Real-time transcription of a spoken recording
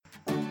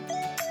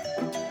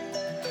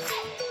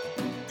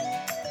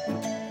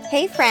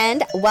Hey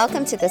friend,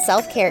 welcome to the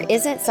Self-Care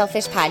Isn't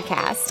Selfish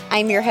podcast.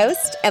 I'm your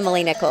host,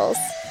 Emily Nichols.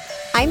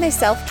 I'm a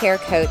self-care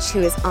coach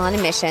who is on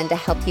a mission to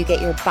help you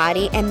get your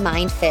body and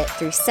mind fit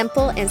through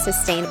simple and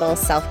sustainable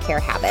self-care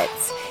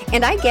habits.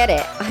 And I get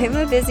it. I'm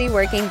a busy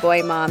working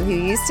boy mom who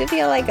used to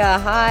feel like a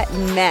hot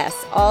mess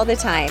all the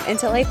time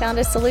until I found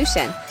a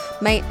solution,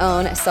 my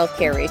own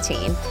self-care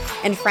routine.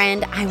 And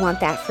friend, I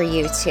want that for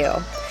you too.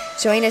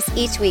 Join us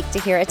each week to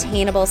hear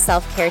attainable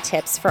self-care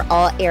tips for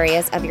all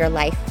areas of your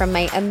life from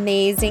my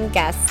amazing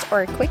guests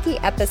or quickie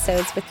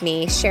episodes with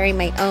me sharing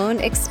my own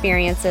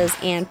experiences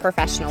and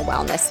professional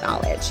wellness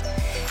knowledge.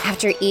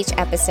 After each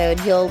episode,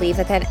 you'll leave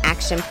with an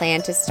action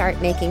plan to start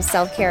making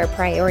self-care a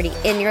priority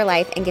in your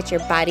life and get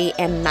your body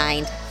and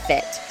mind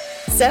fit.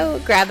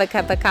 So grab a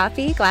cup of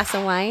coffee, glass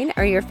of wine,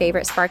 or your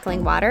favorite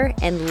sparkling water,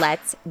 and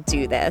let's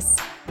do this.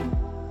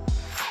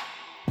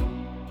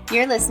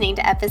 You're listening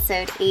to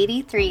episode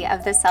 83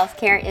 of the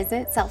Self-Care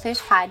Isn't Selfish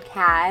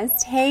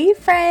podcast. Hey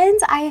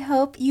friends, I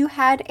hope you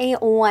had a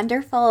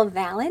wonderful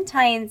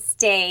Valentine's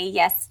Day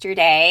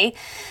yesterday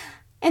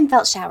and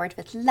felt showered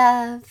with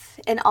love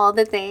and all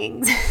the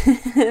things,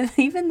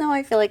 even though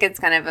I feel like it's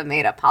kind of a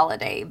made-up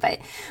holiday, but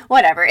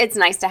whatever. It's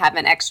nice to have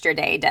an extra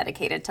day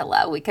dedicated to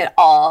love. We could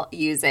all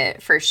use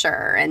it for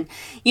sure. And,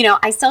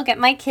 I still get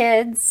my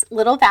kids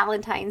little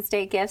Valentine's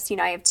Day gifts.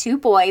 I have two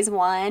boys.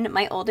 One,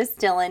 my oldest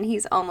Dylan,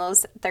 he's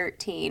almost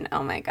 13.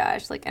 Oh my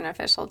gosh, like an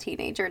official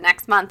teenager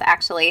next month,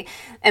 actually.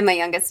 And my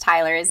youngest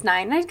Tyler is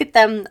 9. I get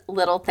them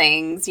little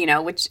things,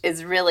 which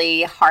is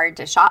really hard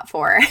to shop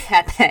for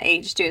at that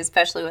age too,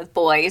 especially with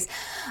boys.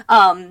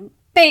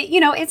 But,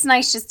 it's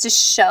nice just to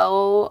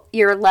show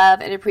your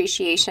love and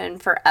appreciation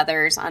for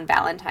others on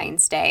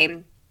Valentine's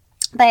Day.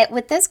 But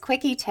with this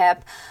quickie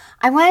tip,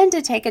 I wanted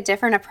to take a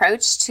different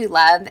approach to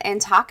love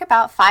and talk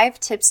about 5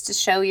 tips to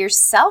show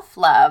yourself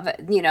love,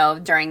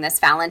 during this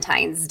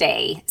Valentine's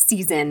Day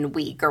season,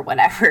 week, or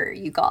whatever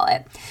you call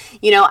it.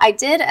 I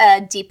did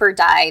a deeper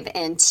dive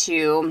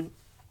into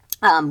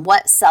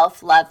what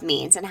self-love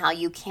means and how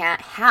you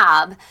can't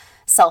have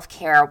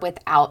self-care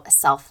without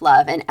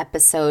self-love in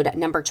episode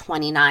number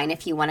 29,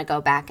 if you want to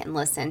go back and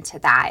listen to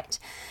that.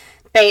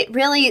 But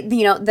really,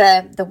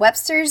 the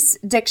Webster's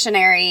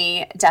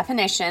Dictionary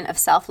definition of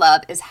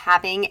self-love is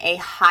having a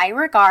high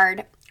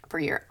regard for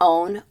your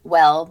own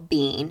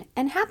well-being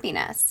and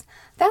happiness.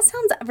 That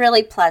sounds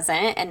really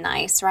pleasant and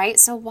nice, right?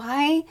 So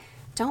why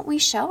don't we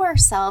show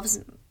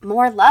ourselves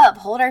more love,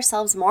 hold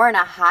ourselves more in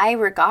a high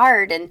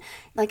regard, and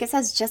like it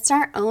says, just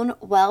our own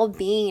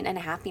well-being and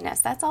happiness.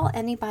 That's all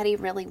anybody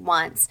really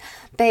wants.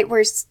 But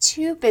we're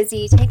too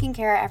busy taking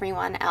care of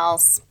everyone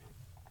else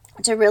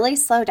to really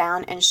slow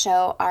down and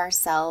show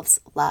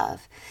ourselves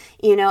love.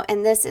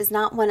 And this is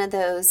not one of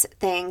those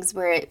things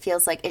where it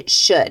feels like it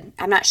should.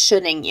 I'm not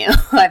shoulding you.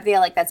 I feel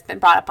like that's been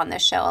brought up on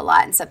this show a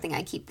lot and something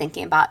I keep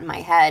thinking about in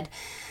my head.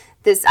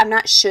 I'm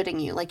not shoulding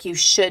you, like you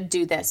should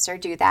do this or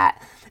do that.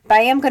 But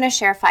I am going to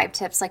share 5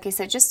 tips, like I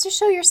said, just to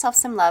show yourself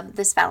some love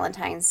this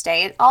Valentine's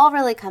Day. It all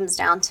really comes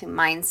down to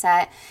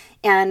mindset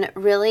and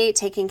really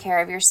taking care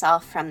of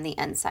yourself from the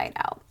inside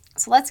out.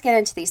 So let's get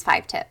into these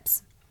 5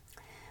 tips.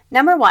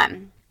 Number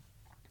 1,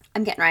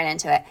 I'm getting right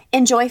into it.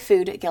 Enjoy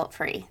food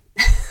guilt-free.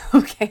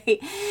 Okay.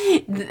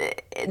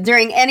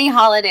 During any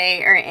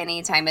holiday or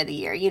any time of the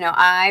year,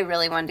 I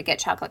really wanted to get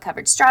chocolate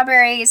covered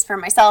strawberries for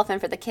myself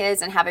and for the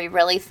kids and have a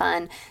really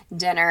fun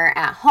dinner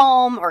at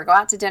home or go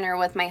out to dinner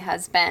with my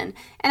husband.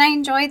 And I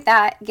enjoyed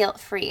that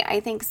guilt-free. I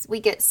think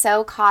we get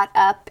so caught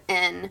up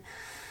in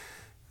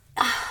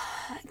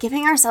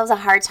giving ourselves a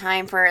hard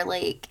time for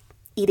like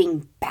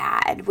eating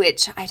bad,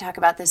 which I talk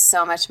about this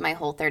so much in my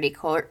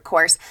Whole30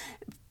 course.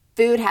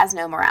 Food has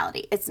no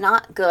morality. It's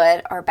not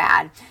good or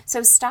bad.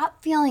 So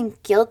stop feeling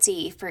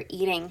guilty for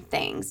eating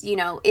things.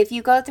 If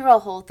you go through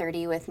a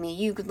Whole30 with me,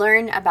 you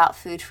learn about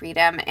food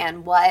freedom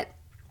and what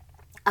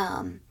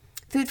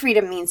food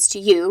freedom means to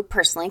you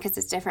personally, because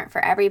it's different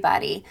for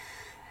everybody.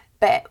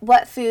 But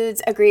what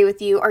foods agree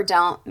with you or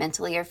don't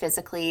mentally or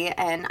physically.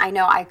 And I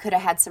know I could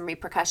have had some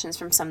repercussions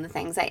from some of the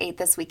things I ate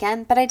this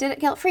weekend, but I did it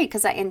guilt-free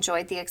because I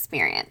enjoyed the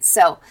experience.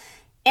 So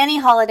any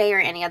holiday or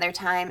any other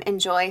time,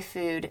 enjoy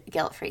food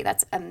guilt-free.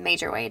 That's a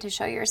major way to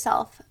show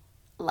yourself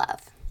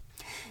love.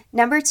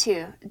 Number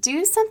 2,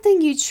 do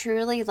something you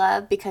truly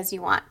love because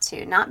you want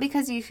to, not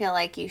because you feel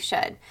like you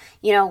should.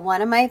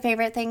 One of my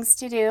favorite things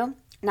to do,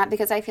 not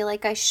because I feel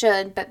like I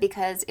should, but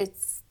because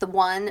it's the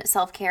one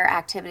self-care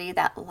activity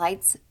that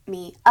lights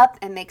me up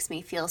and makes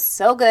me feel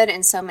so good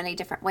in so many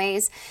different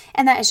ways,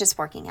 and that is just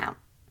working out.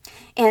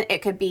 And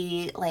it could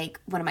be like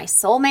one of my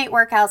soulmate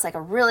workouts, like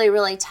a really,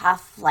 really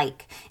tough,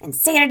 like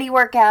insanity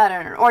workout or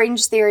an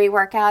Orange Theory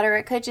workout, or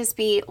it could just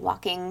be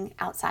walking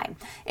outside.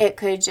 It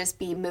could just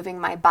be moving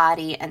my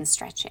body and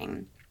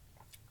stretching.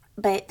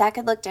 But that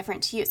could look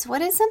different to you. So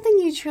what is something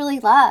you truly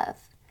love?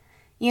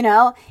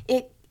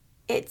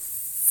 It's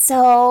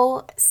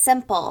so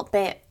simple,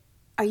 but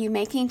are you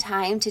making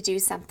time to do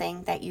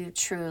something that you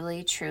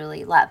truly,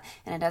 truly love?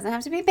 And it doesn't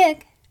have to be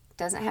big.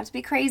 Doesn't have to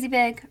be crazy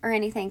big or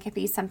anything. It could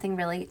be something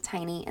really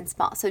tiny and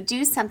small. So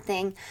do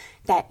something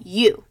that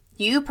you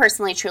you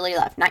personally truly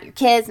love, not your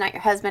kids, not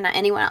your husband, not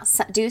anyone else.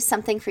 Do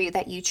something for you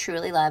that you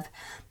truly love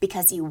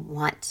because you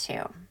want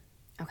to.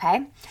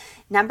 Okay?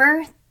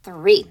 Number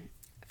 3,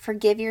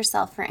 forgive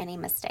yourself for any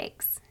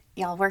mistakes.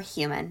 Y'all, we're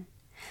human.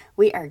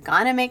 We are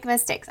gonna make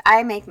mistakes.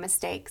 I make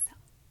mistakes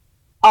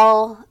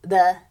all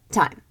the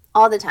time.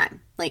 All the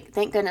time. Like,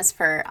 thank goodness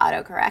for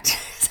autocorrect.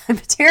 I'm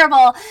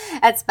terrible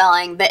at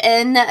spelling. The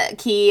N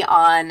key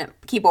on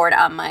keyboard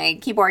on my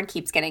keyboard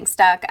keeps getting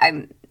stuck.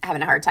 I'm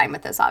having a hard time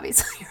with this,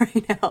 obviously,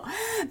 right now.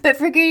 But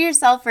forgive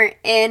yourself for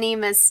any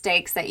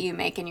mistakes that you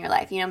make in your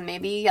life. You know,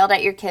 maybe you yelled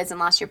at your kids and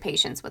lost your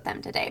patience with them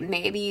today.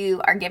 Maybe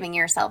you are giving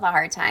yourself a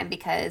hard time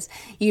because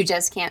you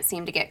just can't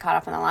seem to get caught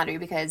up in the laundry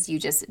because you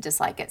just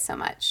dislike it so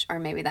much. Or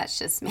maybe that's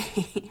just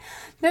me.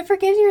 But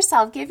forgive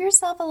yourself. Give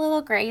yourself a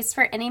little grace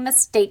for any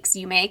mistakes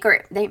you make.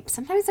 Or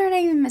sometimes they're not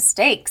even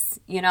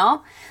mistakes, you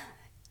know?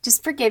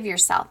 Just forgive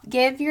yourself.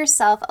 Give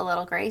yourself a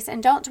little grace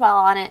and don't dwell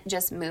on it.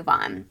 Just move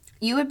on.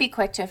 You would be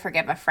quick to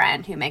forgive a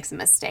friend who makes a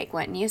mistake,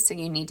 wouldn't you? So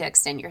you need to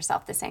extend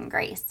yourself the same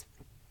grace.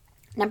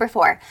 Number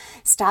 4,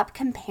 stop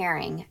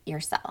comparing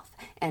yourself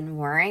and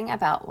worrying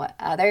about what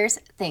others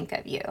think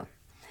of you.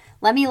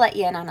 Let me let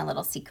you in on a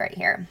little secret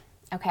here,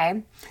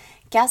 okay?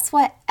 Guess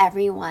what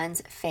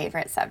everyone's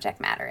favorite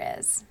subject matter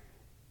is?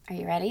 Are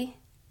you ready?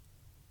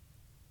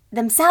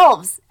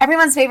 Themselves.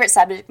 Everyone's favorite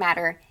subject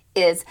matter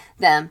is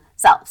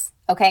themselves,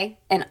 okay?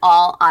 In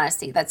all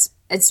honesty,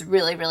 it's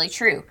really, really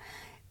true.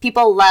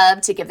 People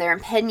love to give their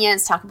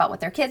opinions, talk about what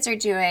their kids are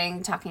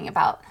doing, talking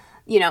about,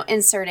 you know,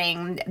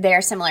 inserting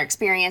their similar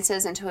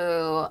experiences into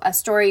a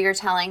story you're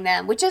telling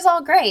them, which is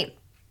all great.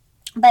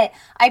 But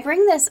I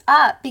bring this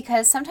up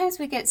because sometimes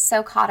we get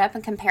so caught up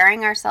in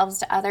comparing ourselves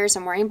to others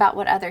and worrying about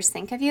what others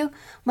think of you,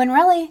 when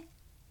really,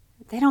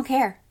 they don't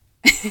care.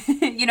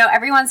 You know,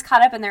 everyone's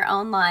caught up in their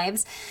own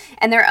lives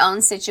and their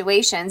own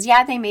situations.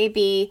 Yeah, they may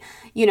be,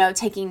 you know,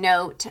 taking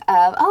note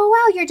of, oh,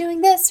 wow, you're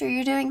doing this or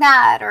you're doing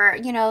that. Or,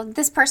 you know,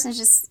 this person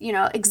just, you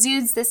know,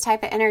 exudes this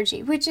type of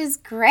energy, which is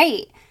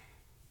great.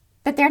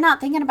 But they're not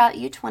thinking about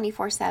you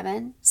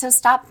 24/7. So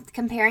stop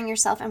comparing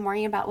yourself and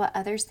worrying about what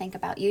others think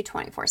about you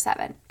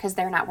 24/7 because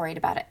they're not worried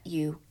about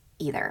you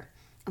either.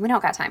 And we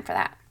don't got time for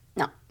that.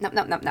 No.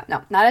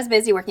 Not as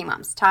busy working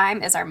moms.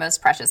 Time is our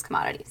most precious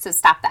commodity. So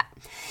stop that.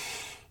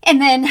 And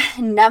then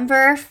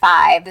number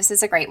 5, this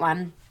is a great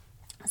one.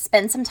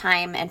 Spend some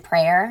time in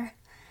prayer,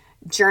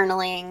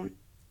 journaling,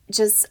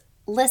 just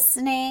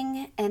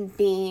listening and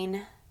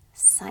being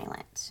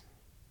silent.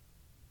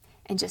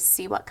 And just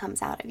see what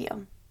comes out of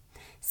you.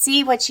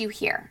 See what you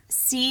hear.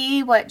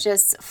 See what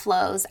just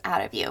flows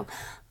out of you.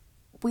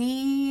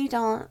 We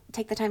don't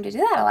take the time to do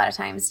that a lot of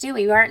times, do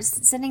we? We aren't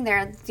sitting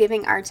there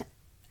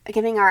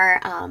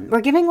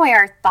we're giving away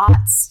our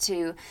thoughts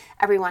to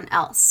everyone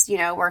else. You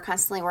know, we're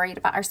constantly worried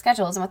about our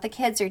schedules and what the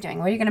kids are doing.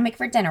 What are you going to make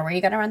for dinner? Where are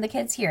you going to run the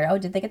kids here? Oh,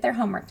 did they get their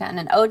homework done?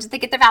 And oh, did they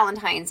get their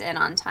Valentine's in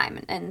on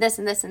time? And this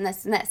and this and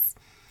this and this.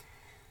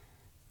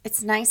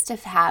 It's nice to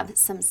have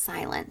some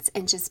silence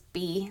and just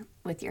be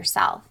with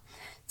yourself.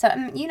 So,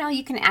 you know,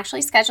 you can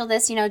actually schedule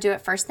this, you know, do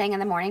it first thing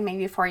in the morning, maybe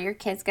before your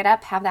kids get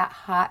up, have that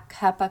hot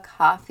cup of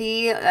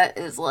coffee. That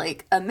is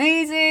like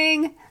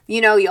amazing.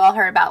 You know, you all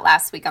heard about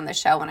last week on the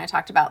show when I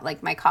talked about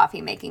like my coffee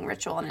making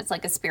ritual, and it's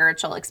like a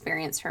spiritual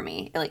experience for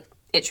me. Like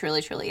it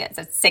truly, truly is.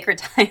 It's sacred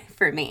time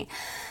for me.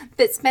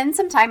 But spend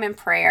some time in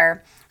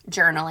prayer,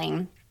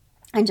 journaling,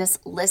 and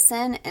just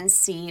listen and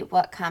see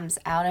what comes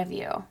out of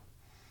you.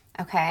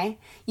 Okay?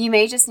 You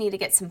may just need to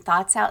get some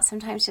thoughts out.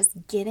 Sometimes just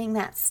getting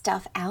that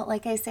stuff out,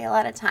 like I say a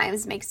lot of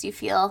times, makes you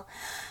feel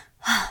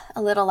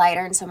a little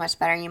lighter and so much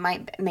better. You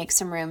might make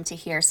some room to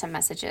hear some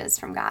messages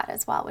from God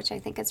as well, which I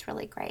think is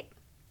really great.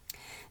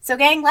 So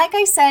gang, like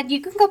I said,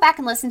 you can go back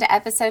and listen to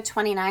episode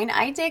 29.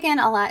 I dig in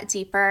a lot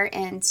deeper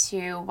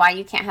into why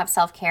you can't have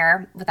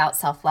self-care without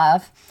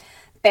self-love.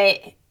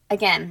 But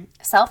again,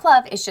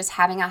 self-love is just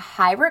having a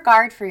high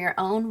regard for your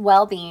own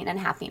well-being and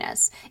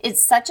happiness.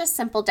 It's such a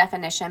simple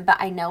definition, but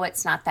I know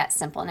it's not that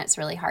simple and it's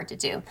really hard to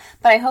do.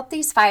 But I hope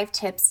these 5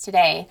 tips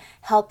today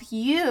help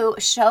you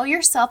show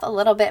yourself a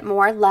little bit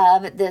more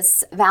love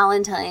this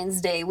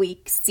Valentine's Day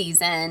week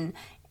season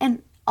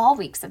and all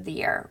weeks of the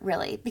year,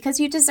 really, because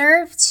you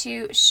deserve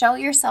to show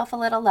yourself a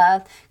little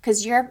love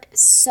because you're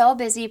so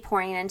busy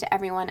pouring into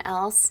everyone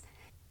else.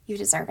 You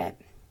deserve it.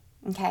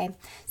 Okay?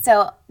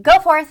 So go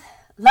forth.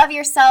 Love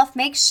yourself.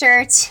 Make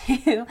sure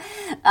to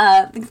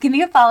give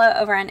me a follow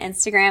over on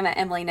Instagram at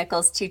Emily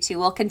Nichols 22.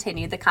 We'll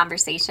continue the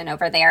conversation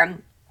over there.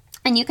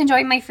 And you can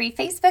join my free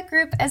Facebook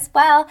group as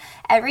well.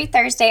 Every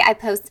Thursday, I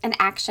post an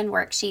action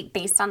worksheet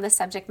based on the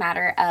subject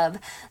matter of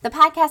the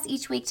podcast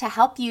each week to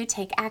help you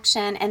take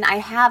action. And I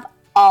have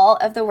all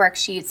of the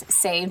worksheets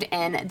saved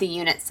in the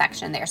unit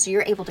section there. So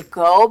you're able to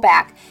go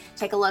back,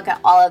 take a look at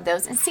all of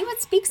those and see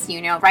what speaks to you.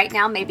 You know, right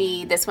now,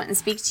 maybe this wouldn't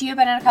speak to you,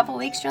 but in a couple of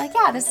weeks, you're like,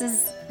 yeah, this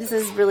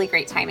is really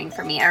great timing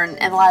for me. And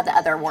a lot of the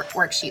other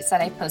worksheets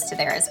that I posted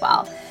there as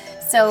well.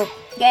 So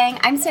gang,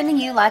 I'm sending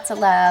you lots of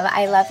love.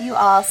 I love you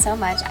all so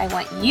much. I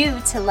want you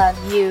to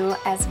love you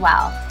as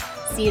well.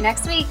 See you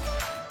next week.